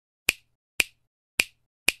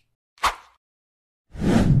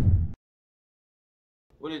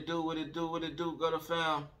What it do, what it do, what it do, Gutter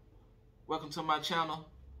fam? Welcome to my channel.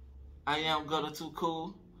 I am Gutter Too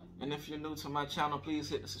Cool. And if you're new to my channel, please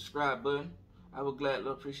hit the subscribe button. I would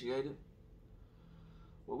gladly appreciate it.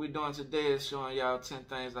 What we're doing today is showing y'all 10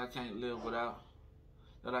 things I can't live without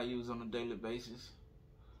that I use on a daily basis.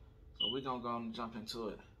 So we're gonna go and jump into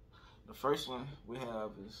it. The first one we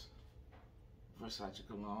have is Versace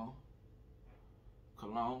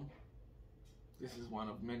cologne. This is one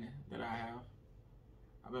of many that I have.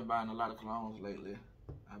 I've been buying a lot of colognes lately.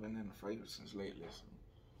 I've been into fragrances lately,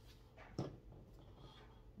 so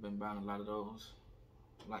been buying a lot of those.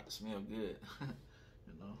 I like to smell good,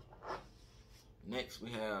 you know. Next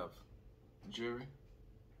we have jewelry.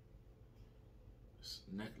 It's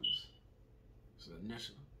a necklace. It's an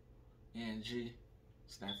initial. NG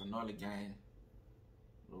stands for Norley Gang.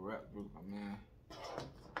 Little rap group, my man.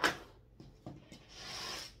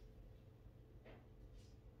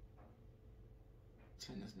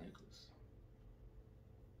 Tennis necklace.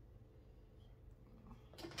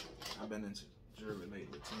 I've been into jewelry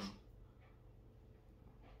lately too.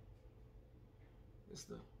 It's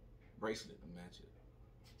the bracelet to match it.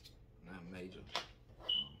 Not major.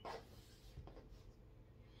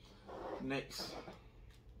 Next,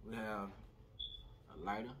 we have a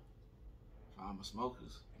lighter for all my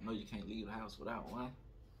smokers. You know you can't leave the house without one.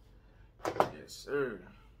 Yes, sir.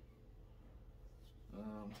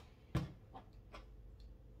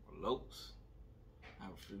 Lopes. I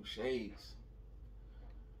have a few shades.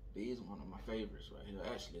 These are one of my favorites right here.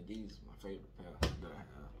 Actually, these are my favorite pair that I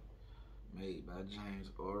have. Made by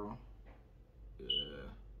James Earl. Yeah.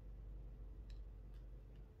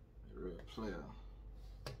 A real player.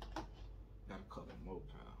 Got a couple more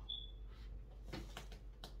pals.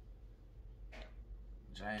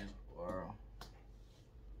 James Earl.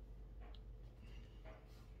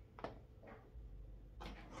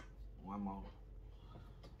 One more.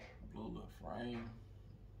 Blue little frame.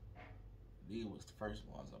 These was the first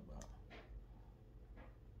ones I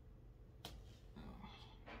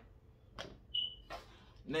bought.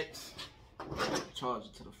 Next, charger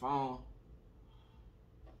to the phone.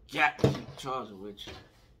 Got to keep the charger with you.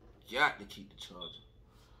 Got to keep the charger.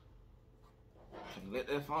 Can't let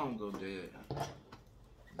that phone go dead.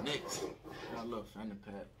 Next, got a little fanny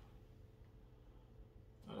pack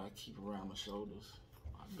that I keep around my shoulders.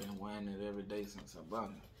 I've been wearing it every day since I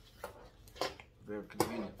bought it. Very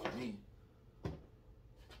convenient for me.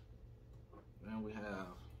 Then we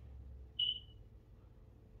have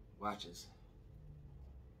watches.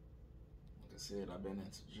 Like I said, I've been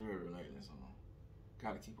into jewelry lately, so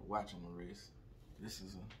gotta keep a watch on my wrist. This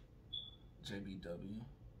is a JBW.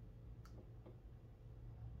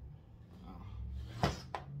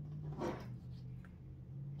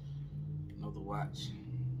 Another watch.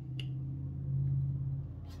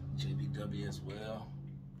 JBW as well.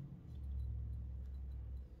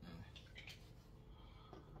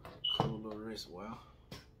 Cool little wrist wow.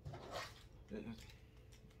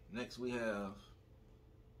 Next we have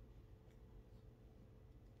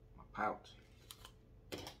my pouch.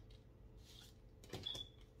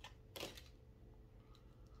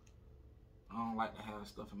 I don't like to have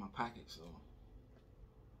stuff in my pocket, so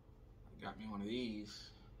I got me one of these.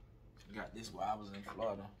 I got this while I was in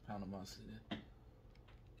Florida, Panama City.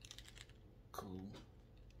 Cool.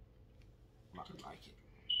 I like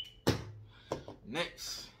it.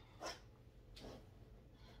 Next,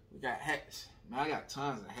 we got hats. Man, I got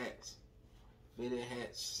tons of hats. Fitted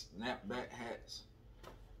hats, snapback hats,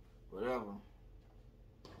 whatever.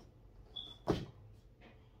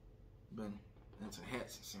 Been into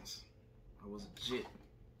hats since I was a jit.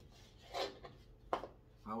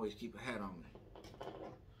 I always keep a hat on me.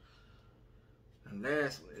 And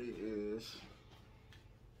lastly is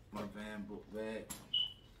my Van book bag.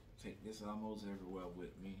 Take this almost everywhere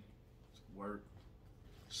with me. Work,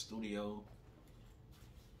 studio,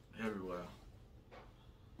 everywhere.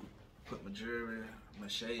 Put my jewelry, my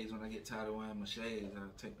shades. When I get tired of wearing my shades,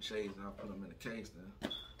 I'll take my shades, I'll put them in the case,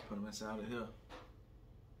 then put them inside of here.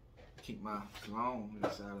 Keep my cologne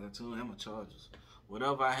inside of there too, and my chargers.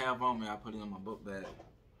 Whatever I have on me, I put it in my book bag.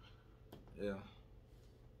 Yeah.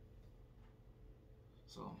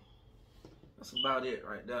 So that's about it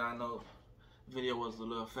right there. I know the video was a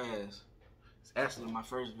little fast. It's actually my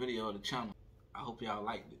first video of the channel. I hope y'all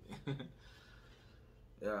liked it.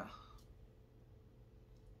 Yeah.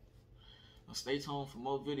 Now stay tuned for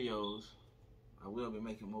more videos. I will be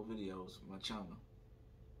making more videos on my channel.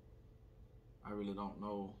 I really don't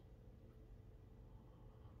know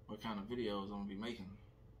what kind of videos I'm gonna be making.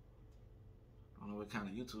 I don't know what kind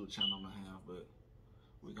of YouTube channel I'm gonna have, but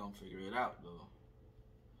we're gonna figure it out though.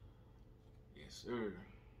 Yes, sir.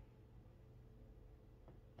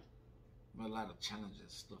 a lot of challenges,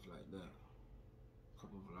 stuff like that. A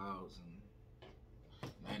couple of vlogs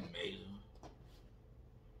and nothing major.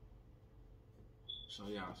 So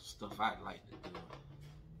yeah, stuff I'd like to do.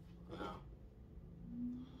 Yeah.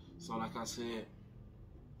 So like I said,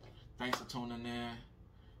 thanks for tuning in.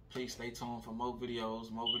 Please stay tuned for more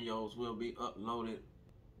videos. More videos will be uploaded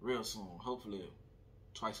real soon. Hopefully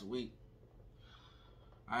twice a week.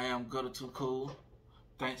 I am Gutter Too Cool.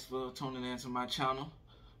 Thanks for tuning in to my channel.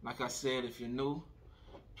 Like I said, if you're new,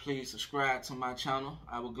 please subscribe to my channel.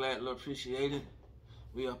 I would gladly appreciate it.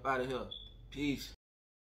 We up out of here. Peace.